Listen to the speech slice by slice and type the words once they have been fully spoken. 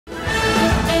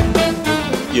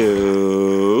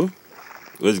Yo,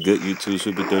 what's good, YouTube?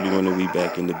 Super 31, and we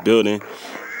back in the building.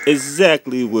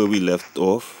 Exactly where we left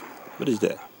off. What is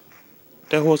that?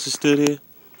 That horse is still there?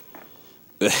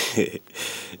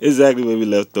 Exactly where we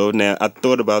left off. Now, I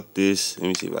thought about this. Let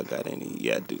me see if I got any.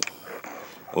 Yeah, I do.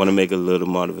 I want to make a little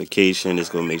modification. It's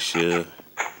going to make sure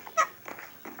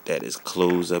that it's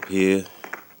closed up here.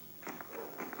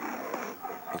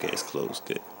 Okay, it's closed.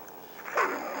 Good.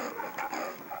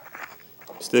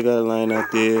 Still got a line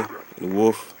out there. The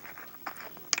wolf.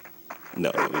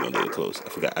 No, we're going to do it close. I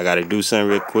forgot. I got to do something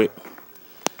real quick.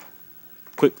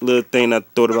 Quick little thing I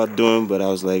thought about doing, but I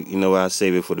was like, you know what, I'll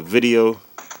save it for the video.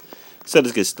 So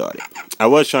let's get started. I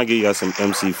was trying to get y'all some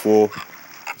MC4,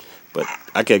 but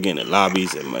I kept getting in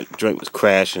lobbies and my drink was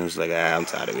crashing. I was like, I'm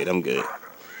tired of it. I'm good.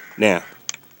 Now,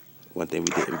 one thing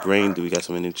we didn't bring, do we got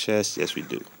some in the chest? Yes, we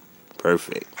do.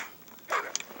 Perfect.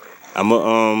 I'm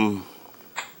gonna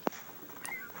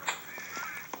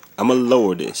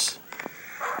lower this.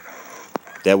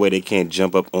 That way they can't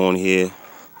jump up on here.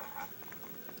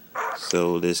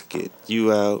 So let's get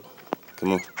you out.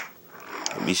 Come on.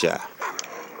 Don't be shy.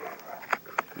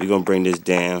 We're gonna bring this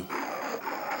down.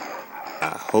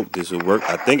 I hope this will work.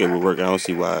 I think it will work. I don't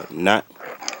see why not.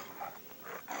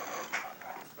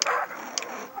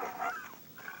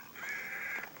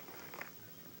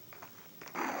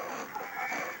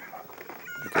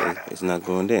 Okay, it's not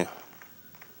going down.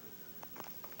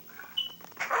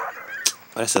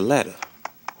 Oh, that's a ladder.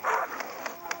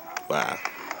 Wow.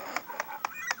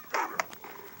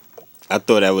 I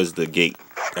thought that was the gate.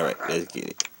 Alright, let's get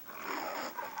it.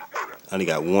 I only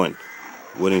got one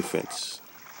wooden fence.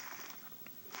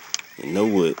 And no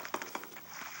wood.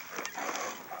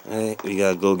 Alright, we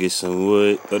gotta go get some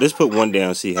wood. Oh, let's put one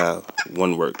down, see how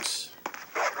one works.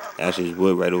 Actually, there's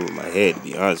wood right over my head, to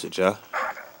be honest with y'all.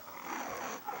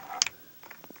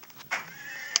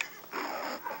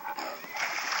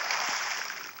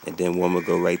 And then one will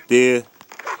go right there.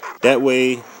 That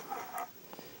way,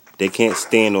 they can't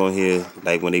stand on here.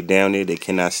 Like when they down there, they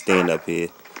cannot stand up here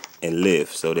and live.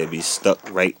 So they'll be stuck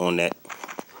right on that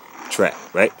track,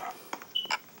 right?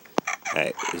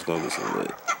 Alright, let's go get some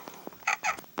wood.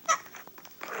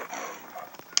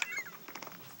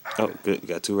 Oh, good. We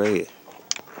got two right here.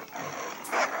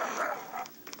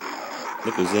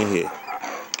 Look what's in here.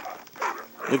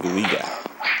 Look what we got.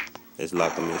 Let's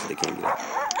lock them in so they can't get out.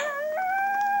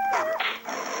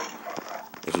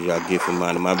 That's what y'all get for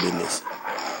minding my business.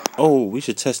 Oh, we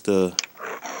should test the...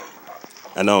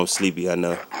 I know I'm sleepy, I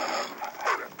know.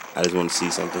 I just want to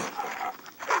see something.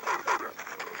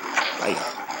 Hey.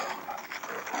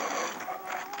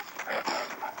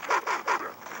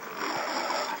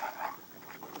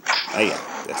 Hey,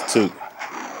 that's 2.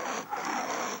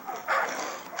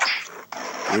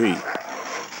 3.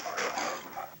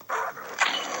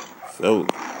 4.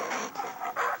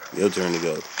 Your turn to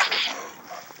go.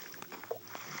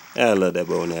 I love that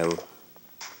bow and arrow.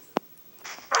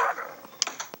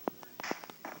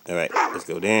 Alright, let's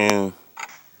go down.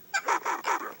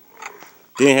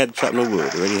 Didn't have to chop no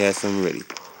wood. Already had something ready.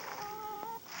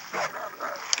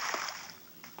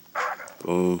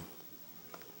 Boom.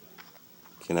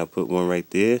 Can I put one right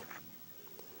there?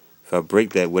 If I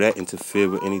break that, will that interfere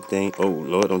with anything? Oh,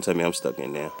 Lord, don't tell me I'm stuck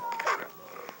in there.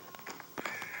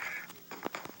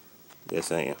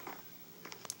 Yes, I am.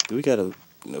 Do we gotta...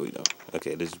 No, we don't.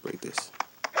 Okay, let's just break this.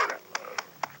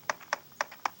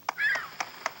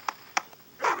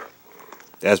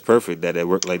 That's perfect that it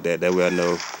worked like that. That way I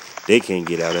know they can't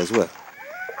get out as well.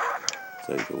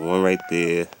 So you put one right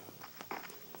there.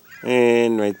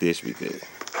 And right there should be good.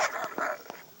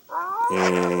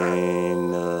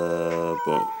 And,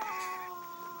 boom.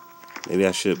 Maybe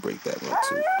I should break that one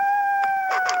too.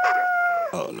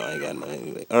 Oh, no, I ain't got none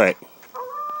anyway. Alright.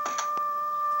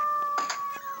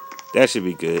 That should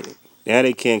be good. Now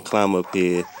they can't climb up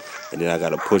here. And then I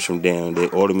gotta push them down. They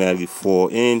automatically fall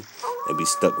in and be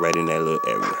stuck right in that little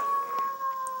area.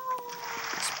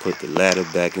 Let's put the ladder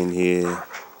back in here.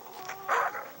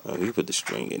 Oh, we can put the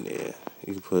string in there.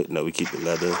 You can put... No, we keep the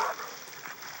leather.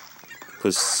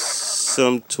 Put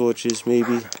some torches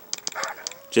maybe.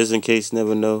 Just in case,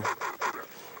 never know.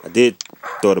 I did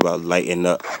thought about lighting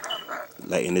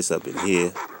this up in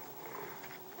here.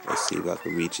 Let's see if I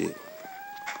can reach it.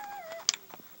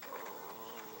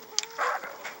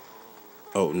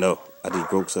 Oh no, I just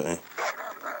broke something.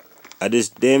 I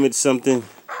just damaged something.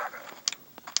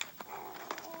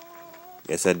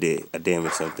 Yes, I did. I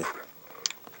damaged something.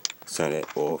 Let's turn that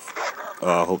off.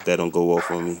 Oh, I hope that don't go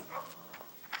off on me.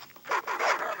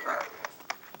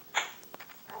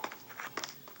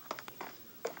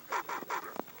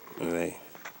 Alright.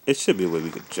 It should be a way we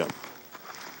could jump.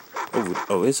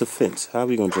 Oh, it's a fence. How are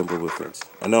we gonna jump over a fence?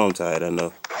 I know I'm tired. I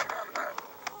know.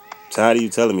 Tired of you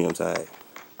telling me I'm tired.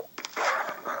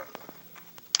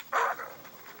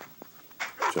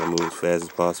 Trying to move as fast as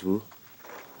possible.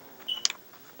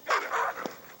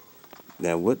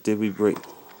 Now, what did we break?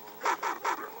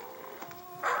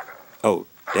 Oh,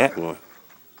 that one.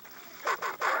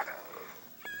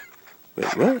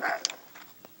 Wait, what?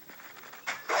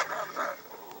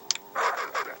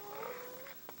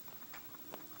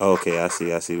 Okay, I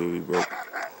see what we broke.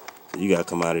 So you gotta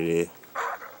come out of there.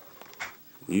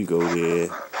 You go there.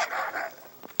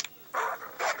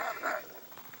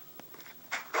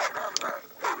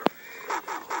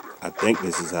 I think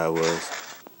this is how it was.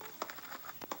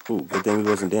 Ooh, good thing we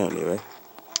wasn't down there, right?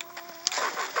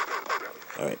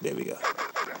 Alright, there we go.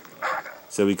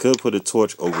 So we could put a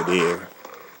torch over there.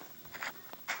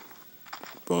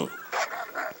 Boom.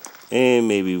 And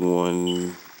maybe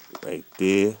one right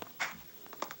there.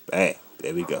 Bam.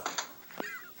 There we go.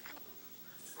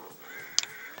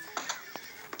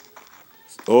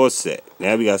 All set.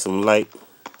 Now we got some light.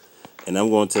 And I'm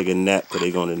going to take a nap because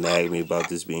they're going to nag me about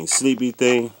this being sleepy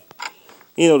thing.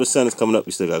 You know, the sun is coming up.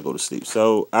 We still got to go to sleep.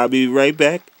 So I'll be right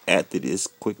back after this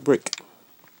quick break.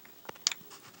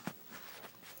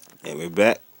 And we're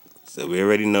back. So we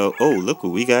already know. Oh, look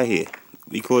what we got here.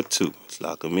 We caught 2. Let's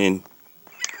lock them in.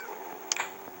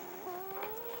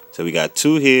 So we got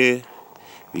 2 here.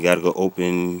 We got to go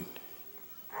open.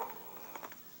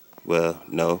 Well,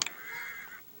 no.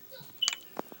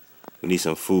 We need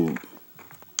some food.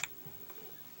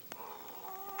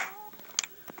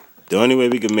 The only way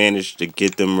we can manage to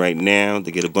get them right now,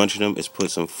 to get a bunch of them, is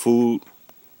put some food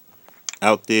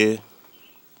out there.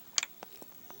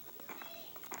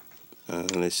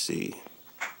 Let's see.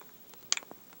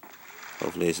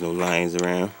 Hopefully there's no lions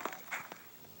around.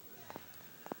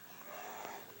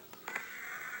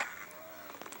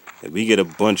 If we get a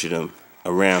bunch of them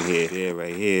around here, yeah,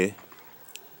 right here.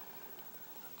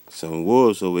 Some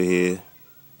wolves over here.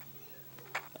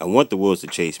 I want the wolves to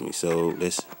chase me, so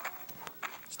let's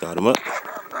start them up.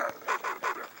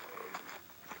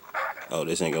 Oh,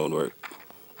 this ain't gonna work.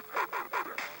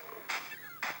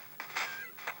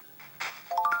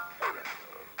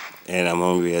 And I'm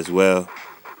hungry as well.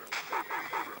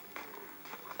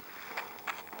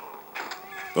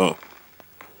 Boom.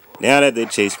 Now that they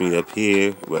chase me up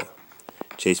here, well,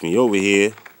 chase me over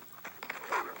here,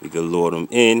 we can lure them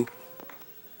in.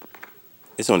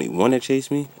 It's only one that chased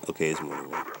me? Okay, it's more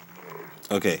than one.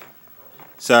 Okay.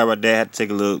 Sorry about that. I had to take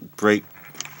a little break.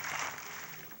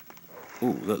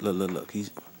 Ooh, look. Did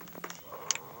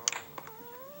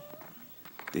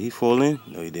he fall in?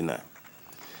 No, he did not.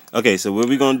 Okay, so what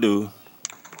we're going to do,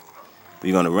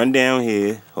 we're going to run down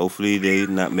here. Hopefully they're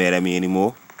not mad at me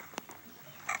anymore.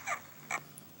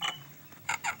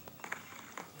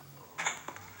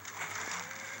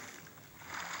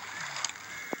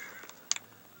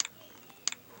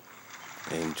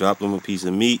 And drop them a piece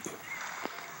of meat.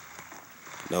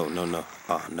 No.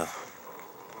 Oh, no.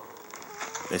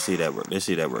 Let's see that work.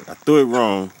 I threw it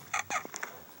wrong.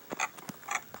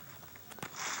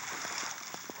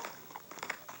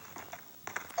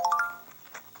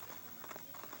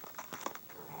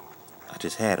 I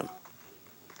just had him.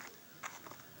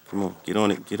 Come on, get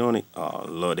on it. Oh,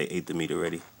 Lord, they ate the meat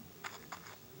already.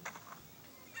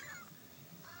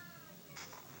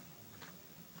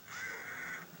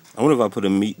 I wonder if I put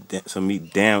some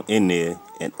meat down in there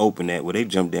and open that. Will they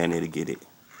jump down there to get it?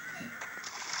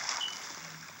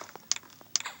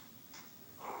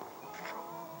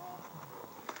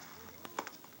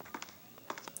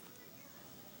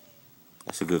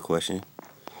 That's a good question.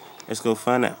 Let's go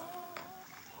find out.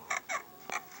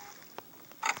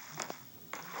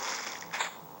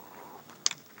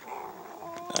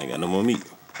 I ain't got no more meat.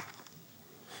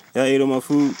 Y'all ate all my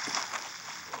food?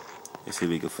 Let's see if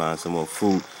we can find some more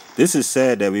food. This is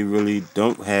sad that we really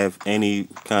don't have any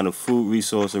kind of food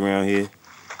resource around here.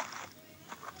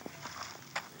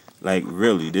 Like,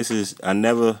 really, I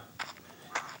never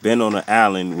been on an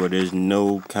island where there's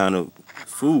no kind of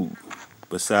food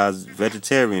besides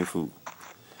vegetarian food.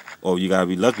 Or you gotta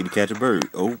be lucky to catch a bird,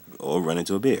 or run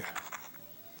into a bear.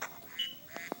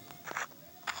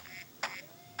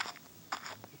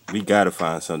 We gotta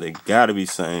find something. There gotta be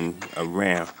something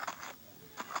around.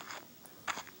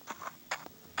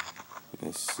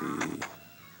 Let's see.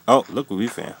 Oh, look what we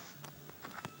found.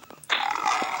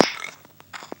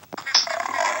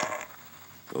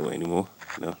 Go away anymore?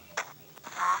 No.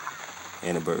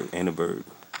 And a bird.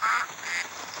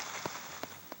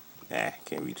 Ah,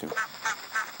 can't reach him.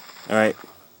 Alright.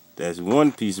 That's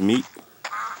one piece of meat.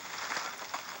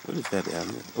 What is that down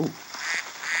there? Oh.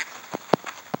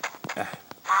 Ah.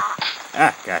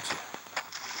 Ah, gotcha.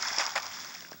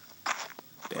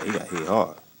 Yeah, he got hit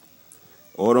hard.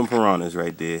 All them piranhas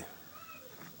right there.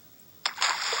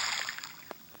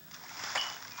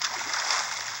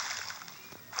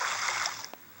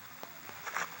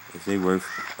 If they worth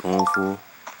going for,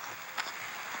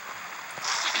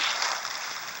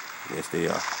 yes they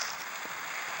are.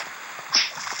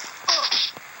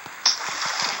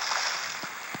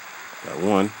 Got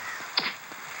one,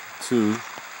 two.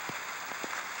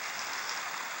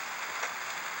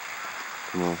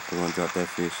 Come on, drop that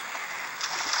fish.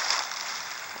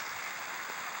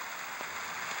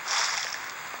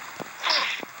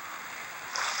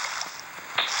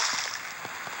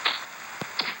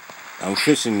 I'm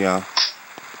fishing, y'all.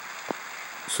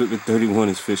 Swipper 31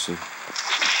 is fishing.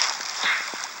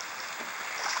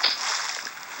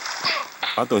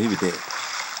 I thought he was dead.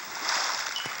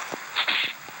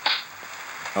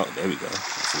 Oh, there we go.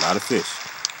 That's a lot of fish.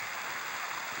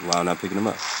 Why am I not picking them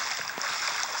up?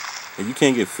 And you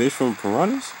can't get fish from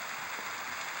piranhas?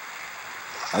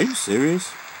 Are you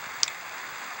serious?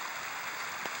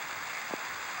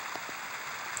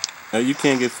 No, you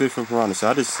can't get fish from piranhas. So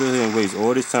I just sit here and waste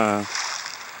all this time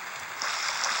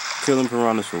killing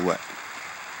piranhas for what?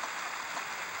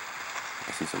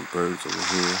 I see some birds over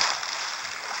here.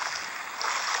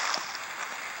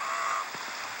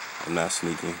 I'm not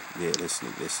sneaking. Yeah, let's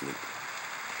sneak, let's sneak.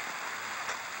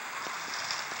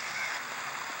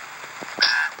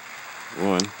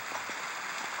 One.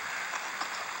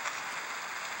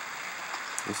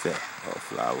 What's that? Oh,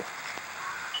 flower.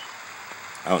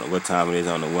 I don't know what time it is.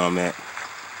 I don't know where I'm at.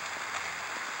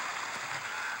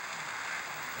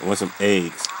 I want some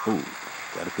eggs. Ooh,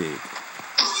 got a pig.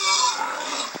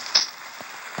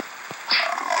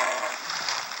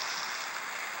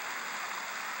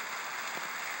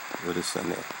 What is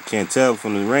something there? Can't tell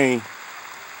from the rain.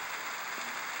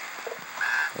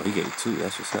 Oh, he gave 2.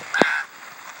 That's what's up.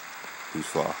 He's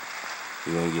far.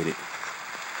 He gonna get it.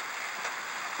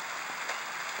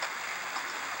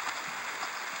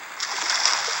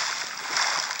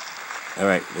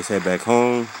 Alright, let's head back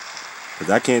home.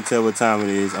 Because I can't tell what time it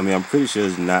is. I mean, I'm pretty sure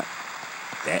it's not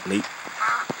that late.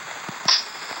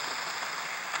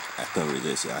 I couldn't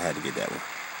resist, y'all. I had to get that one.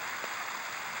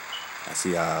 I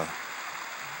see our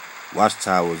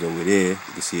watchtowers over there.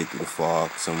 You can see it through the fog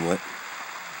somewhat.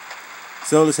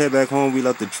 So let's head back home. We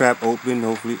left the trap open,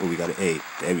 hopefully. Oh, we got an egg.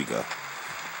 There we go.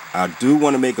 I do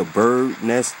want to make a bird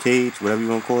nest cage, whatever you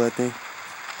want to call that thing.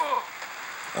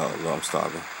 Oh, Lord, I'm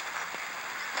starving.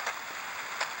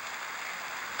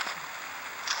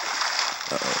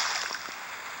 Uh-oh.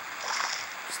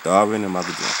 Starving, I'm about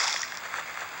to drink.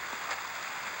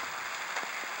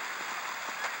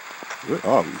 Where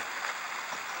are we?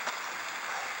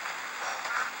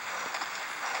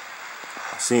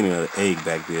 I seen another egg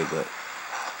back there, but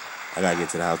I gotta get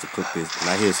to the house to cook this. And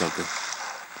I hear something.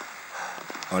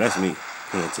 Oh, that's me.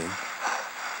 Paying attention.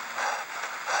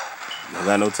 I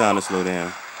got no time to slow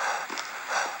down.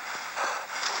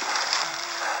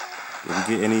 Did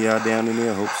we get any of y'all down in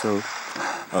there? I hope so.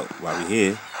 Oh, while we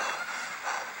here.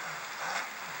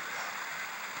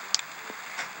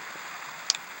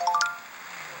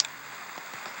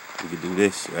 We can do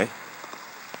this, right?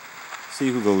 See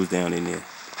who goes down in there.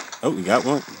 Oh, we got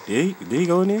one. Did he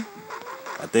go in there?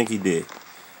 I think he did.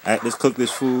 Alright, let's cook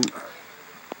this food.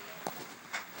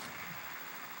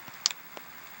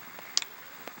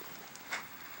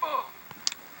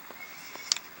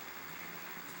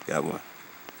 Got one.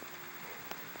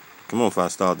 Come on, if I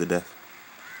starve to death.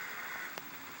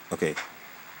 Okay.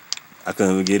 I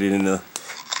couldn't even get it in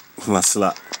my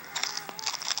slot.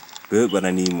 Good, but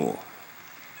I need more.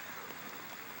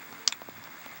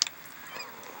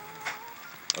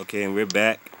 Okay, and we're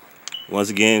back. Once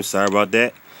again, sorry about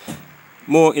that.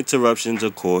 More interruptions,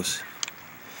 of course.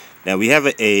 Now we have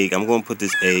an egg. I'm going to put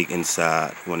this egg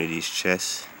inside one of these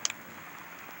chests.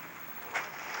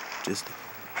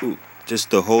 Just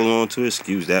to hold on to it.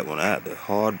 Excuse that one. I had the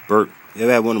hard burp. You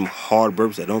ever had one of them hard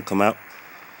burps that don't come out?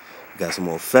 Got some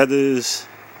more feathers.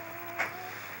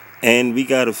 And we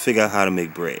got to figure out how to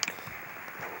make bread.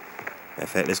 In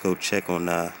fact, let's go check on...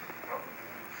 Oh,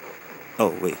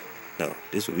 wait. No,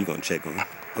 this is what we're going to check on.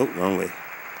 Oh, wrong way.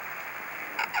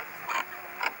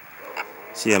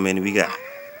 See how many we got.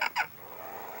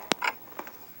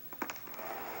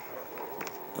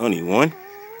 Only one.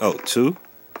 Oh, 2.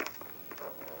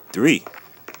 3.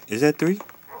 Is that 3?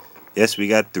 Yes, we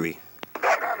got 3.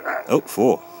 Oh,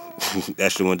 4.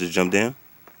 That's the one just jumped down.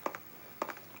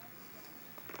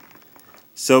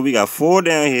 So we got 4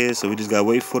 down here. So we just got to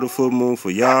wait for the full moon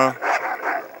for y'all.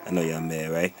 I know y'all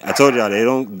mad, right? I told y'all they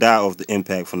don't die off the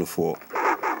impact from the fork.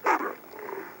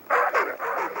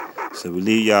 So we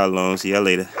leave y'all alone. See y'all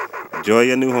later. Enjoy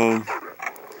your new home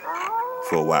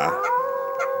for a while.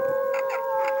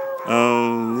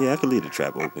 Yeah, I could leave the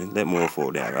trap open. Let more fall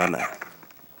down. Right now.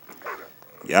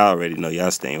 Y'all already know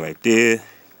y'all staying right there.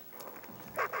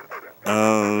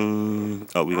 Oh,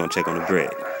 we're gonna check on the bread.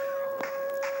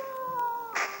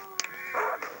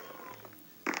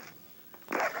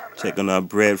 Check on our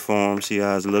bread farm. See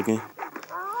how it's looking.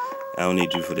 I don't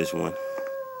need you for this one.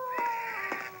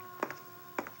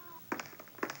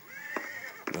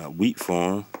 Wheat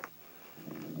farm.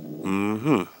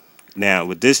 Now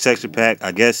with this texture pack,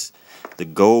 I guess the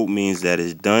gold means that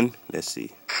it's done. Let's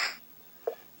see.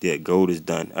 Yeah, gold is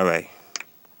done. All right.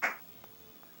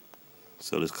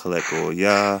 So let's collect all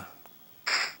y'all.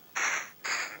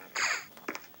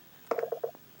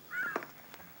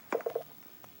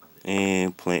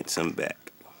 And plant some back.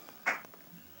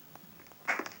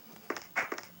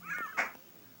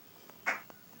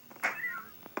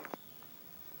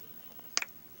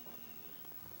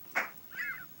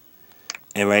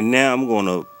 And right now I'm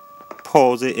gonna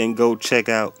pause it and go check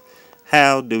out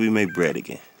how do we make bread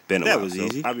again. That was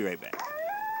easy. I'll be right back.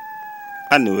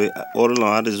 I knew it all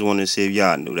along. I just wanted to see if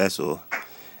y'all knew. That's all.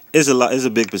 It's a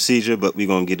big procedure, but we're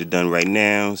gonna get it done right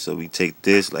now. So we take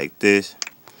this like this,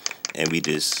 and we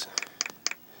just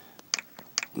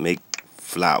make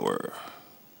flour.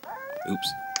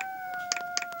 Oops.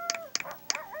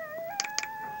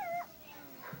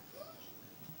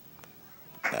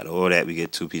 Out of all that, we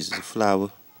get 2 pieces of flour,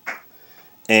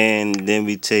 and then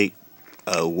we take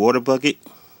a water bucket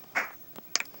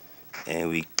and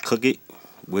we cook it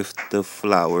with the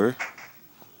flour.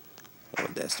 Oh,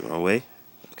 that's the wrong way.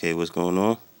 Okay, what's going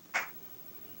on?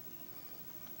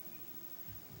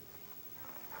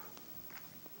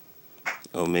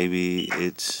 Oh, maybe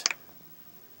it's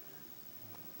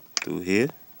through here.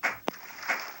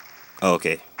 Oh,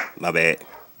 okay, my bad.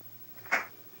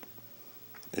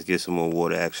 Let's get some more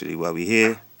water actually while we're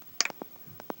here.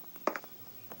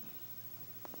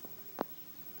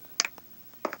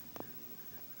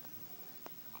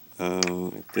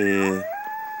 Right there.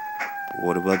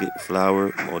 Water bucket,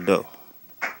 flour, more dough.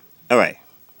 Alright.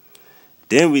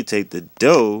 Then we take the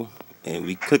dough and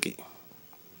we cook it.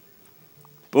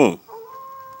 Boom.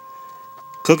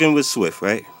 Cooking with Swift,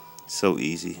 right? So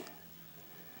easy.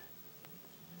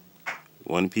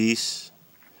 1 piece,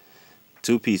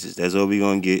 2 pieces. That's all we're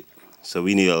going to get. So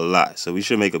we need a lot. So we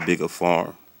should make a bigger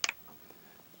farm.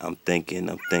 I'm thinking.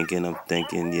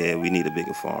 Yeah, we need a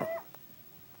bigger farm.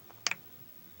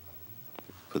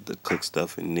 Put the cook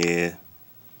stuff in there.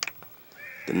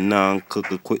 The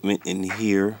non-cook equipment in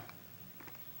here.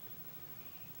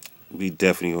 We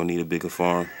definitely going to need a bigger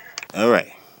farm.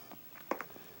 Alright.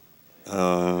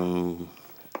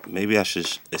 Maybe I should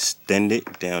extend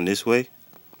it down this way.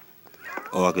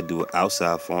 Or I could do an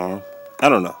outside farm. I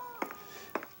don't know.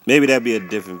 Maybe that'd be a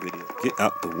different video. Get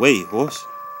out the way, horse.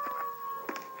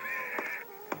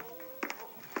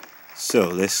 So,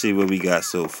 let's see what we got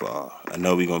so far. I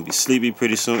know we're going to be sleepy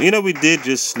pretty soon. You know, we did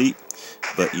just sleep.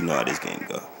 But you know how this game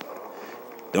go.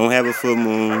 Don't have a full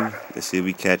moon. Let's see if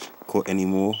we caught any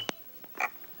more.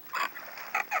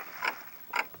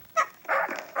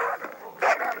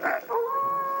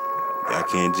 I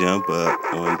can't jump up.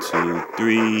 1, 2,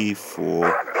 3,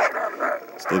 4.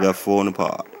 Still got 4 in the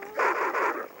pod.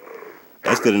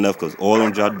 That's good enough because all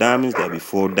them drop diamonds. That'll be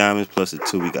 4 diamonds plus the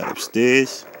 2 we got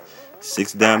upstairs.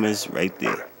 6 diamonds right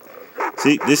there.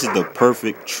 See, this is the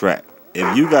perfect trap.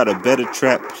 If you got a better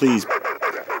trap, please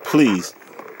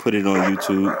put it on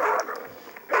YouTube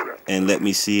and let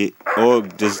me see it. Or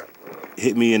just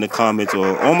hit me in the comments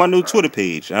or on my new Twitter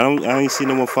page. I ain't seen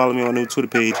no one follow me on my new Twitter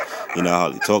page. You know, I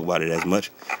hardly talk about it as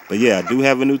much. But yeah, I do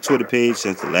have a new Twitter page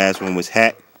since the last one was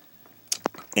hacked.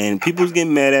 And people's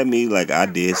getting mad at me like I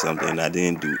did something. I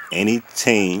didn't do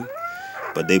anything.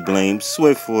 But they blame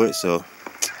Swift for it. So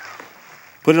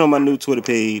put it on my new Twitter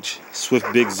page.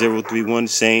 SwiftBig031.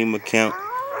 Same account.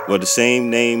 Well, the same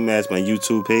name as my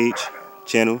YouTube page.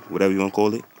 Channel. Whatever you want to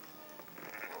call it.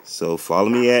 So follow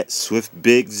me at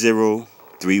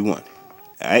SwiftBig031.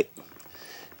 Alright.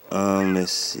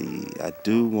 Let's see. I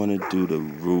do want to do the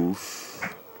roof.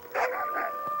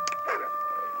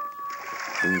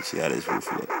 Let me see how this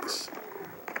roof looks.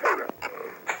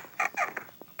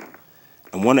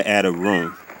 I want to add a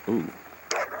room. Ooh.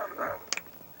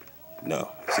 No.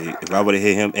 See, if I would have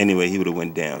hit him anyway, he would have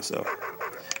went down. So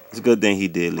it's a good thing he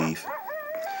did leave.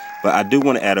 But I do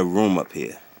want to add a room up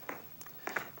here.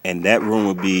 And that room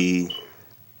would be...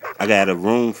 I got a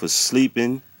room for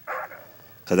sleeping.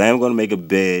 Because I am going to make a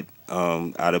bed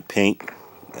out of paint.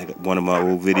 Like one of my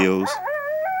old videos.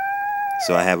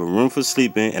 So I have a room for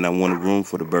sleeping, and I want a room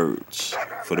for the birds.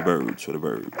 For the birds.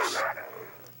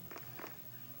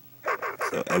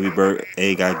 So every bird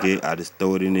egg I get, I just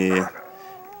throw it in there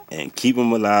and keep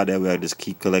them alive. That way I just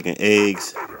keep collecting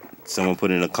eggs. Someone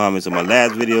put in the comments on my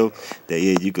last video that,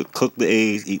 yeah, you could cook the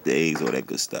eggs, eat the eggs, all that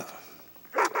good stuff.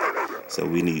 So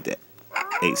we need that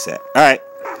ASAP. Alright,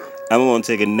 I'm going to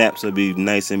take a nap so it'll be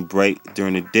nice and bright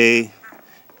during the day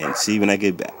and see when I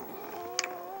get back.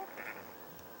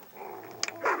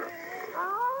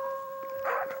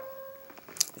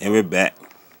 And we're back.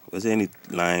 Was there any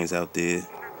lions out there?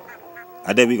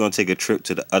 I think we're going to take a trip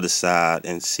to the other side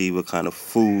and see what kind of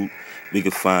food we can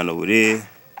find over there.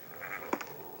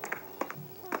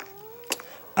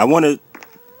 I wanted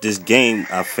this game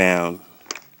I found.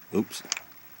 Oops.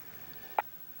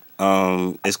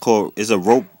 It's a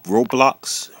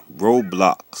Roblox,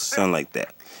 something like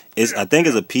that. I think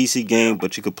it's a PC game,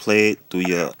 but you could play it through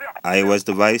your iOS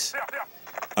device.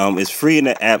 It's free in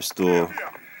the App Store,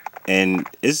 and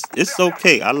it's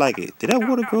okay. I like it. Did that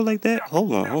water grow like that?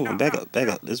 Hold on, back up.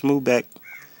 Let's move back.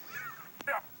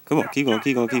 Come on, keep going.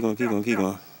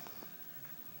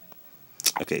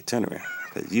 Okay, turn around,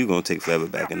 cause you're gonna take forever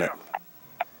backing up.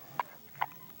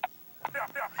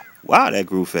 Wow, that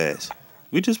grew fast.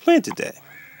 We just planted that.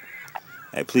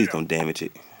 Hey, please don't damage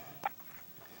it.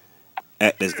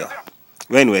 Alright, let's go.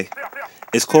 But anyway,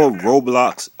 it's called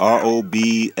Roblox,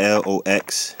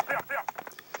 Roblox.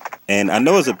 And I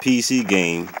know it's a PC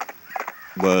game,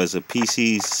 but it's a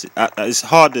PC. It's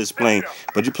hard to explain,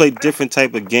 but you play different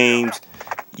type of games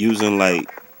using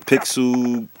like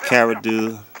pixel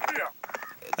character,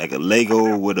 like a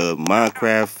Lego with a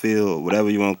Minecraft feel, or whatever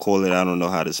you want to call it. I don't know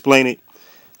how to explain it.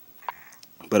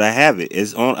 But I have it.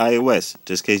 It's on iOS,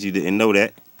 just in case you didn't know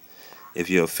that. If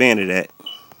you're a fan of that.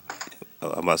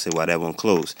 Oh, I'm about to say why that one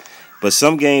closed. But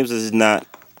some games is not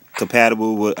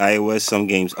compatible with iOS. Some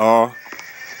games are.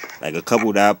 Like a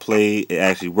couple that I played, it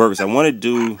actually works. I want to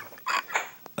do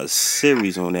a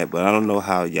series on that, but I don't know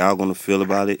how y'all going to feel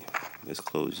about it. Let's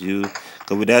close you.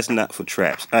 Because that's not for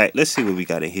traps. Alright, let's see what we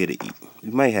got in here to eat.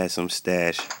 We might have some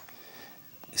stash.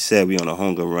 It said we on a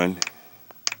hunger run.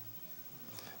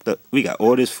 Look, we got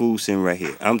all this food sitting right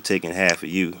here. I'm taking half of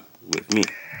you with me.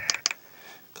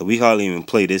 Because we hardly even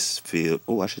play this field.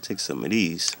 Oh, I should take some of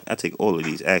these. I take all of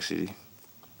these, actually.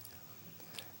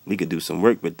 We could do some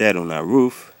work with that on our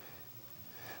roof.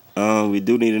 We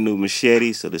do need a new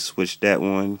machete, so let's switch that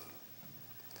one.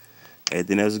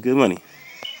 Everything else is good money.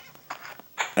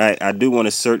 Alright, I do want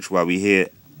to search while we here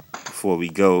before we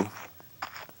go.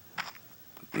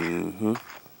 Because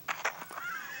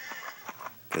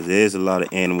there's a lot of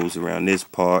animals around this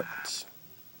part.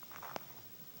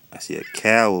 I see a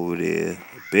cow over there,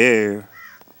 a bear.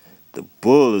 The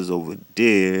bull is over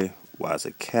there, while it's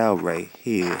a cow right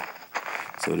here.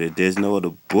 So that there's no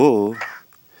other bull,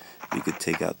 we could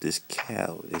take out this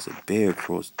cow. There's a bear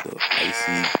across the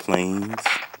icy plains.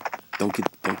 Don't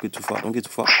get too far.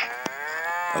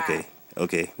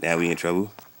 Okay, now we in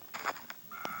trouble.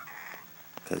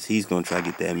 Because he's going to try to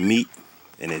get that meat.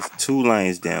 And there's 2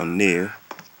 lions down there.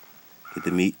 Get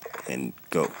the meat and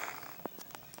go.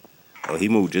 Oh, he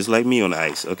moved just like me on the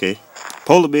ice. Okay.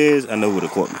 Polar bears, I know would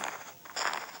have caught me.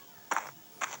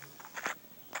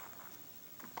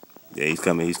 Yeah, he's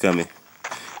coming.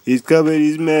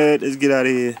 He's mad. Let's get out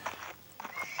of here.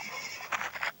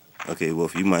 Okay,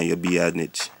 Wolf, you mind your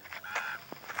niche.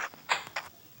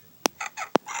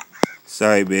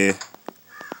 Sorry, bear.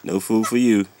 No food for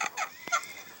you.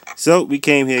 So, we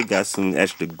came here, got some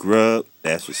extra grub.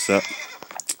 That's what's up.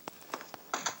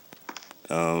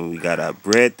 We got our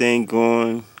bread thing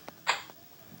going.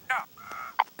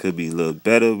 Could be a little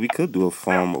better. We could do a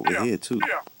farm over here, too.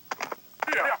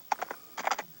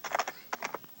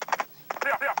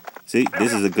 See,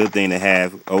 this is a good thing to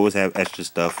have. Always have extra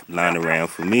stuff lying around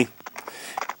for me.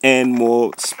 And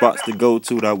more spots to go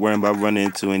to without worrying about running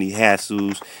into any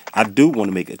hassles. I do want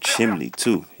to make a chimney,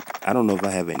 too. I don't know if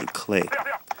I have any clay.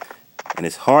 And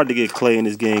it's hard to get clay in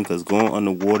this game because going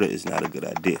underwater is not a good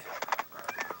idea.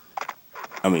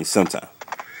 I mean, sometimes.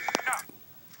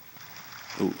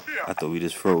 Ooh, I thought we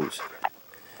just froze.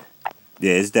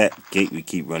 Yeah, it's that gate we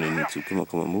keep running into. Come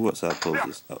on, move up so I close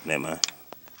this. Oh, never mind.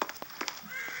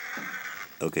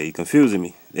 Okay, you're confusing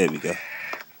me. There we go.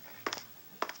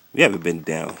 We haven't been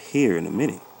down here in a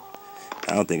minute.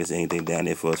 I don't think there's anything down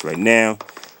there for us right now.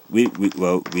 We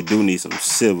do need some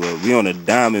silver. We on a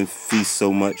diamond feast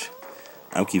so much.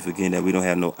 I keep forgetting that we don't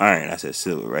have no iron. I said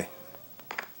silver, right?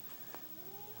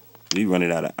 We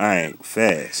running out of iron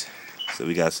fast. So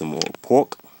we got some more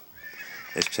pork.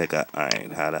 Let's check out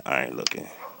iron. How the iron looking?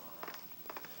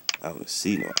 I don't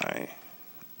see no iron.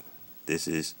 This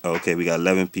is okay. We got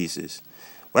 11 pieces.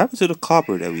 What happened to the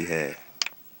copper that we had?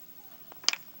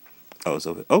 Oh, it's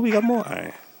over. Oh, we got more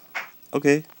iron.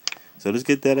 Okay, so let's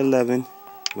get that 11.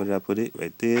 Where did I put it?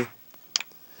 Right there.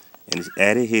 And it's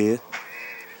added here.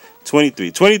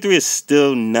 23. 23 is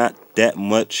still not that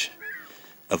much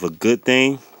of a good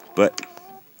thing, but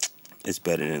it's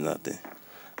better than nothing.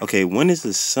 Okay, when is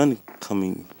the sun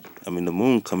coming? I mean, the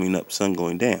moon coming up, sun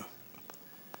going down.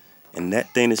 And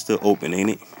that thing is still open, ain't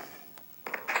it?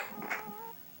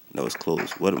 No, it's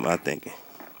closed. What am I thinking?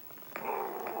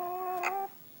 I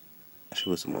should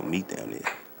put some more meat down there.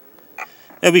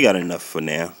 And we got enough for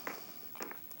now.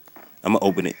 I'm going to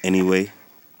open it anyway.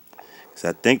 Because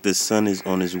I think the sun is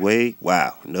on his way.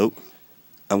 Wow, nope.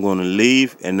 I'm going to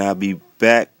leave and I'll be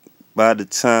back by the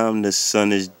time the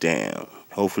sun is down.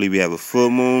 Hopefully we have a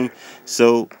full moon.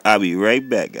 So I'll be right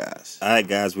back, guys. Alright,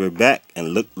 guys, we're back.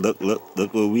 And look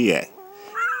where we at.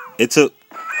 It took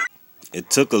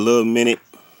a little minute,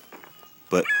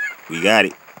 but we got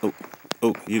it.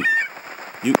 Oh, you,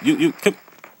 come.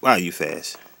 Wow, you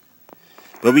fast.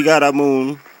 But we got our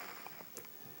moon.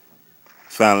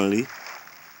 Finally.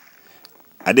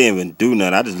 I didn't even do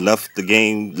nothing. I just left the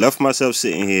game, left myself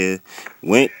sitting here,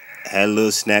 went, had a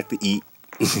little snack to eat.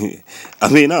 I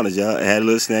mean, honest, y'all, I had a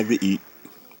little snack to eat.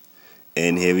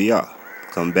 And here we are.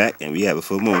 Come back, and we have a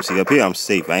full moon. See, up here, I'm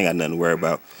safe. I ain't got nothing to worry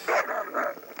about.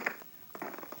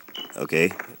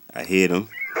 Okay, I hear them.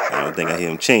 I don't think I hear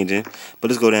them changing.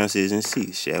 But let's go downstairs and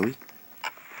see, shall we?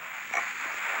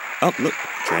 Oh, look,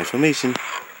 transformation.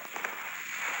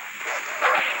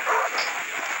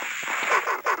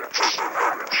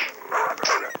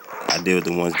 I'll deal with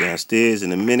the ones downstairs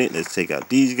in a minute. Let's take out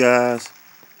these guys.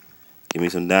 Give me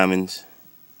some diamonds.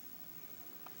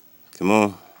 Come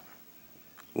on.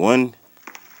 One.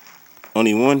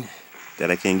 Only one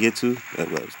that I can't get to.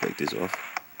 Let's break this off.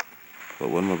 But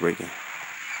what am I breaking?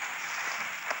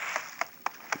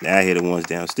 Now I hear the ones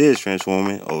downstairs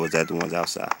transforming. Or is that the ones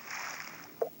outside?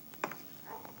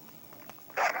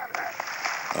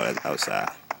 Oh, that's outside.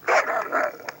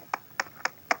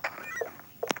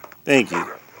 Thank you.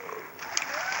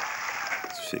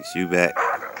 Let's fix you back.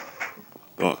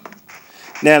 Boom.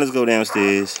 Now let's go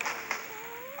downstairs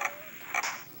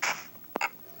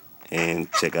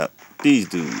and check out these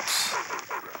dudes.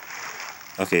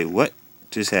 Okay, what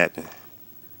just happened?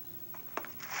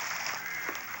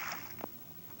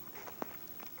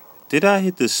 Did I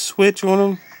hit the switch on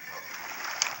them?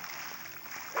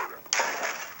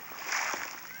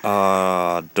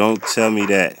 Don't tell me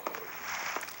that.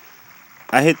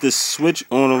 I hit the switch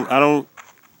on them.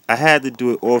 I had to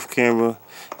do it off camera.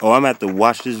 Oh, I'm going to have to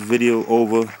watch this video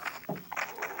over.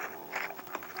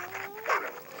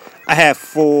 I have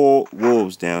 4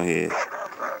 wolves down here.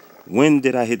 When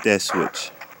did I hit that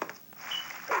switch?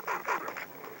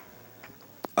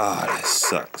 Ah, that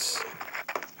sucks.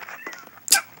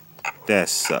 That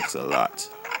sucks a lot.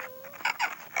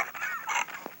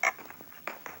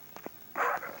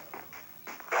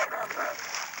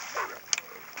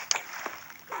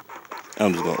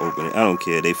 I'm just going to open it. I don't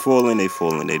care. They falling, they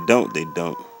falling. They don't, they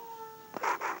don't.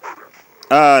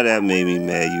 Ah, that made me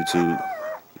mad, YouTube.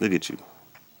 Look at you.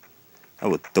 I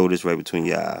would throw this right between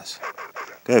your eyes.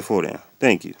 Go ahead, fall down.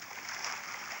 Thank you.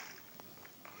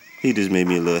 He just made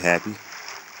me a little happy.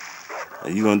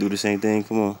 Are you going to do the same thing?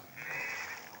 Come on.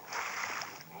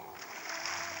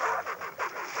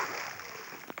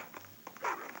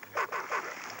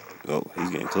 Oh, he's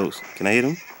getting close. Can I hit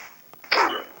him?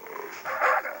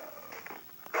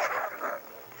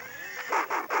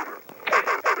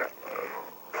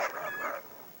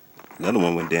 Another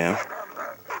one went down.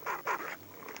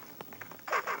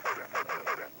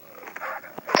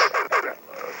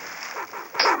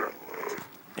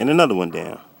 And another one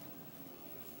down.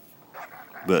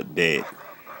 But dead.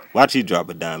 Watch he drop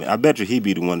a diamond. I bet you he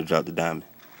be the one to drop the diamond.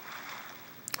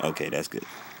 Okay, that's good.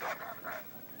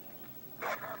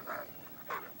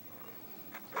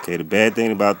 Okay, the bad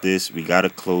thing about this, we gotta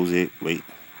close it. Wait.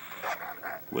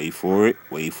 Wait for it.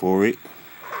 Wait for it.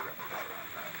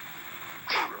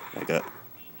 Like that.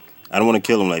 I don't want to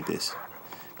kill him like this.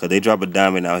 Because they drop a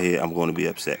diamond out here, I'm going to be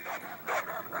upset.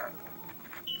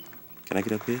 Can I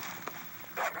get up here?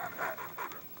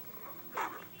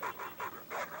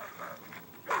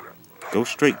 Go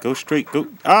straight, go straight, go.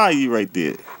 Ah, you right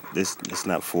there. This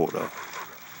not full, though.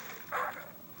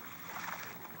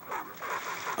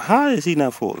 How is he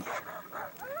not falling?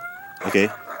 Okay.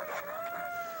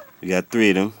 We got 3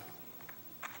 of them.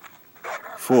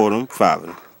 4 of them, 5 of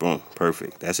them. Boom,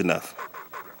 perfect. That's enough.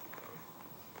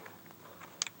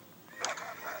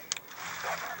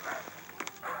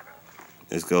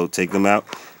 Let's go take them out.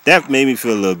 That made me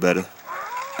feel a little better.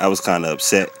 I was kind of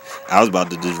upset. I was about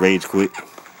to just rage quit.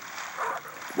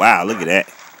 Wow, look at that.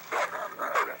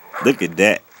 Look at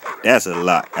that. That's a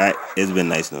lot. All right, it's been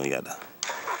nice knowing y'all.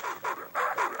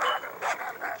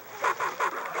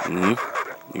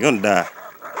 You're gonna die.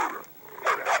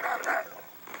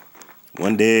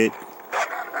 One dead.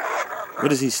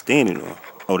 What is he standing on?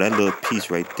 Oh, that little piece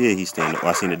right there he's standing on. Oh,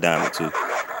 I seen the diamond too.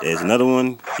 There's another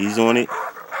one. He's on it.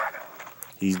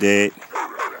 He's dead.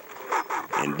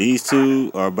 And these two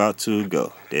are about to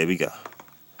go. There we go.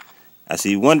 I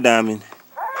see one diamond.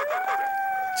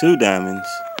 Two diamonds.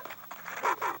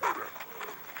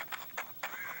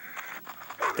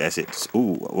 That's it.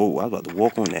 Ooh, oh, I was about to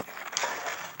walk on that.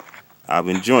 I've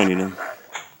been joining them.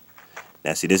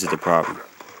 Now see, this is the problem.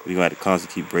 We're gonna have to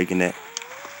constantly keep breaking that.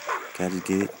 Can I just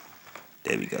get it?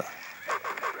 There we go.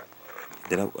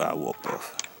 Did I walked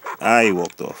off. I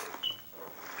walked off.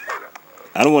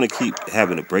 I don't want to keep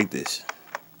having to break this.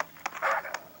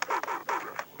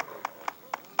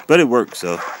 But it works,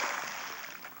 so.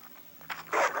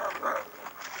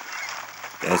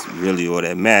 That's really all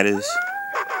that matters.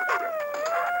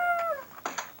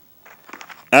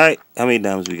 Alright, how many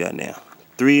diamonds we got now?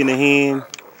 3 in the hand.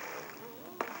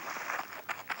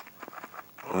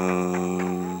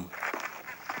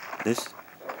 Let's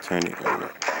turn it on.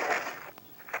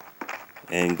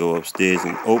 And go upstairs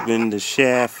and open the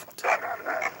shaft.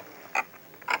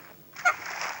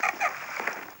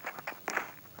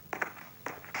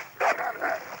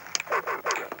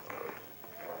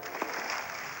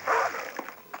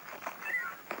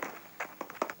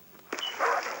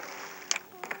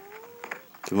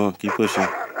 Come on, keep pushing.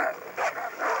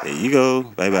 There you go.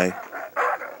 Bye-bye.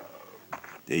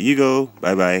 There you go.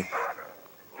 Bye-bye.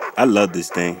 I love this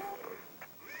thing.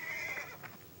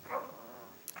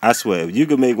 I swear, if you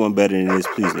could make one better than this,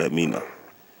 please let me know.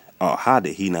 Oh, how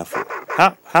did he not fall?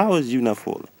 How is you not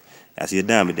falling? I see a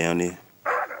diamond down there.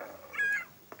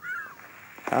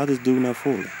 How this dude not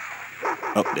falling?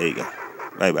 Oh, there you go.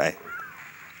 Bye-bye.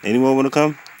 Anyone want to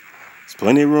come? There's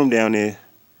plenty of room down there.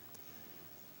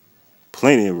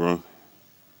 Plenty of room.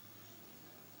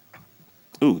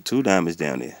 Ooh, 2 diamonds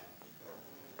down there.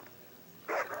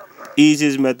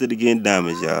 Easiest method of getting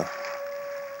diamonds, y'all.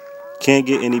 Can't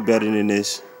get any better than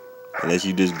this. Unless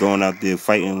you just going out there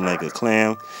fighting like a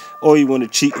clown. Or you want to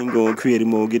cheat and go and create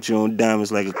mode, get your own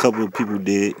diamonds like a couple of people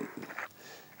did.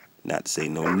 Not to say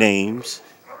no names.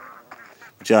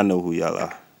 But y'all know who y'all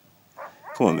are.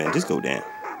 Come on, man. Just go down.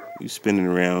 You spinning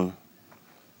around.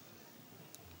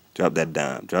 Drop that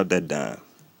dime. Drop that dime.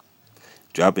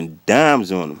 Dropping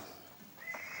dimes on him.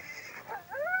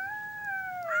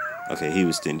 Okay, he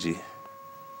was stingy.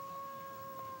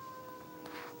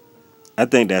 I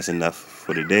think that's enough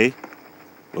for today.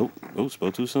 Oh,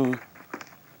 spoke too soon.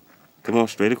 Come on,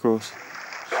 straight across.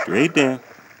 Straight down.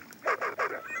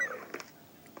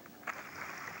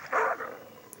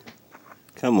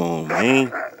 Come on,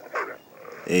 man.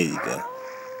 There you go.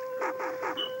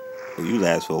 Oh, you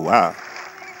last for a while.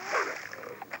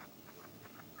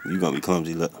 You gonna be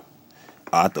clumsy, look.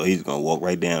 Oh, I thought he was gonna walk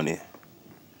right down there.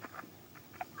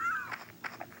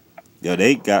 Yo,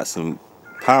 they got some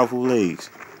powerful legs.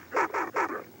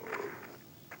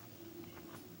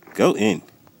 Go in.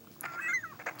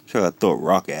 Sure, I throw a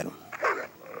rock at him.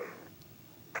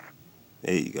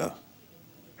 There you go.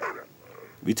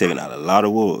 We taking out a lot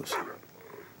of wolves.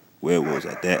 Werewolves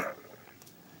at that.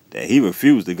 That he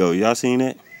refused to go. Y'all seen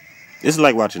that? This is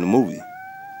like watching a movie.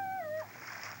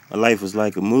 My life was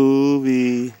like a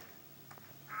movie.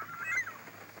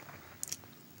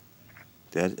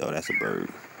 Oh, that's a bird.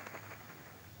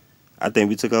 I think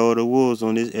we took out all the wolves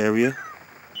on this area.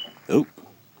 Oh.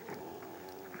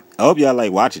 I hope y'all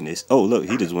like watching this. Oh, look,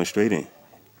 he just went straight in.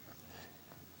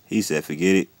 He said,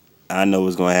 forget it. I know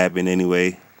what's going to happen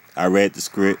anyway. I read the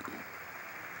script.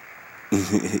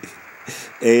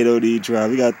 AOD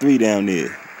tribe. We got 3 down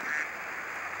there.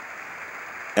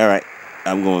 All right.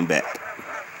 I'm going back.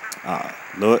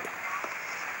 Lord.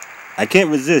 I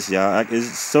can't resist, y'all.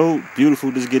 It's so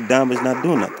beautiful to just get diamonds not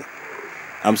doing nothing.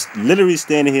 I'm literally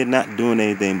standing here not doing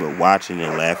anything but watching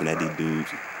and laughing at these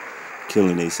dudes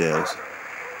killing themselves.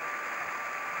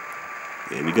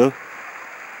 There we go.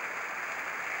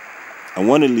 I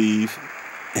want to leave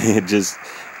and just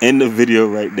end the video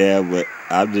right now, but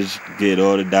I'll just get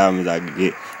all the diamonds I can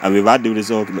get. I mean, if I do this,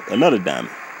 another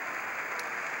diamond.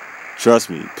 Trust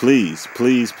me, please,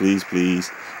 please, please, please,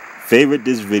 favorite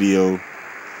this video,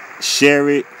 share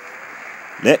it,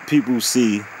 let people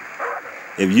see.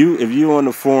 If you on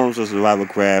the forums of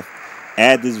SurvivalCraft,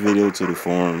 add this video to the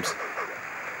forums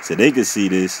so they can see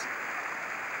this.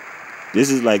 This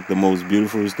is like the most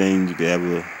beautiful thing you could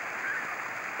ever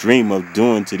dream of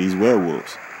doing to these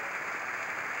werewolves.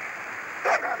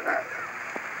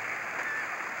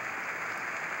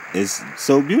 It's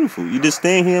so beautiful. You just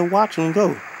stand here and watch them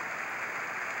go.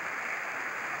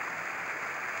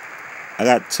 I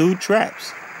got 2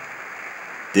 traps.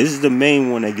 This is the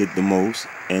main one that get the most,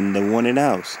 and the one in the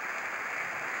house.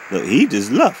 Look, he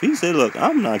just left. He said, look,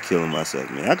 I'm not killing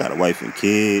myself, man. I got a wife and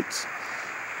kids.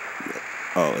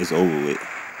 Oh, it's over with.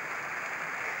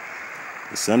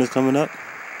 The sun is coming up.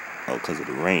 Oh, because of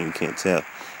the rain, you can't tell.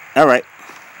 All right,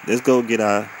 let's go get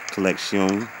our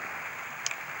collection.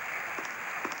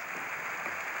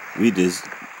 We just,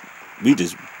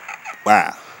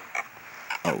 wow.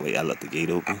 Oh, wait, I left the gate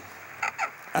open.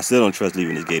 I still don't trust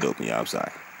leaving this gate open, y'all. I'm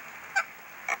sorry.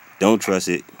 Don't trust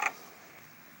it.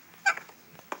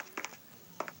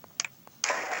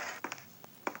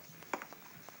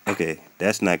 Okay,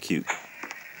 that's not cute.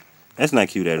 That's not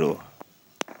cute at all.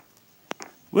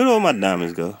 Where'd all my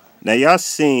diamonds go? Now, y'all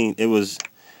seen it was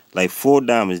like 4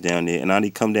 diamonds down there, and I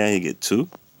need to come down here and get 2.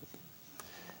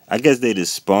 I guess they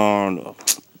just spawned.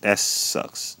 That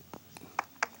sucks.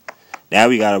 Now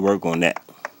we gotta work on that.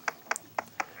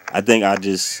 I think I'll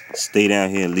just stay down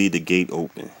here and leave the gate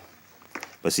open.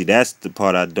 But see, that's the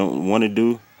part I don't want to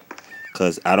do,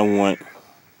 because I don't want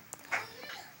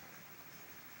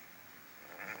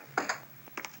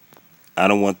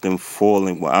them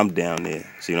falling while I'm down there.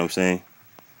 See what I'm saying?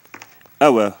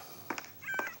 Oh well.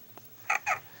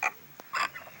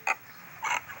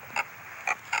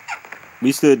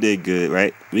 We still did good,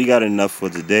 right? We got enough for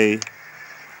today.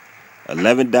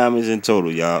 11 diamonds in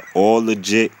total, y'all. All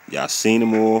legit. Y'all seen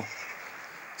them all.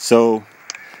 So,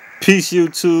 peace,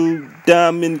 YouTube.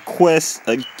 Diamond Quest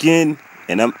again.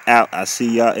 And I'm out. I'll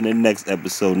see y'all in the next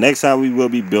episode. Next time we will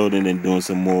be building and doing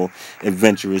some more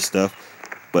adventurous stuff.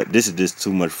 But this is just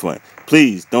too much fun.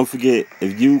 Please, don't forget,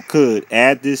 if you could,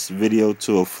 add this video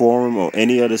to a forum or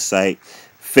any other site.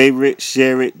 Favorite,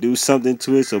 share it, do something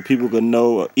to it so people can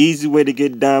know an easy way to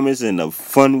get diamonds and a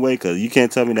fun way. Because you can't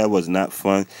tell me that was not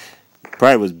fun.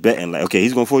 Probably was betting like, okay,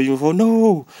 he's gonna fall, you gonna fall.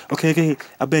 No, okay,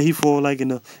 I bet he fall like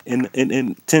in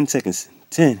 10 seconds.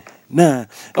 10, 9.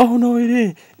 Oh no, he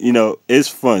didn't. You know, it's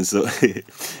fun. So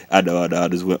I know I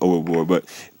just went overboard. But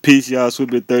peace, y'all.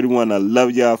 Swiftbit31. I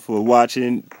love y'all for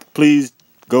watching. Please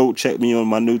go check me on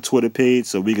my new Twitter page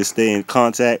so we can stay in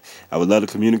contact. I would love to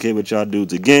communicate with y'all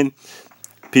dudes again.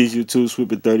 Peace, YouTube.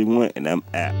 Swiftbit31, and I'm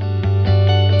out.